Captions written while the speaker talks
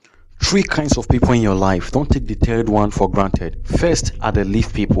three kinds of people in your life. Don't take the third one for granted. First are the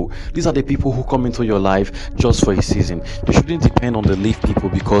leaf people. These are the people who come into your life just for a season. You shouldn't depend on the leaf people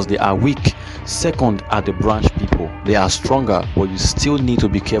because they are weak. Second are the branch people. They are stronger, but you still need to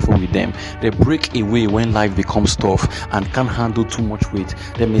be careful with them. They break away when life becomes tough and can't handle too much weight.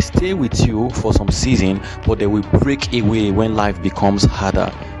 They may stay with you for some season, but they will break away when life becomes harder.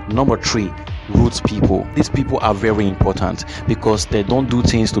 Number three, roots people. These people are very important because they don't do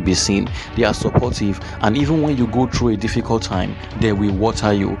things to be seen. They are supportive, and even when you go through a difficult time, they will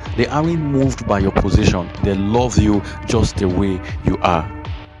water you. They aren't moved by your position. They love you just the way you are.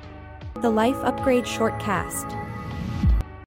 The Life Upgrade Shortcast.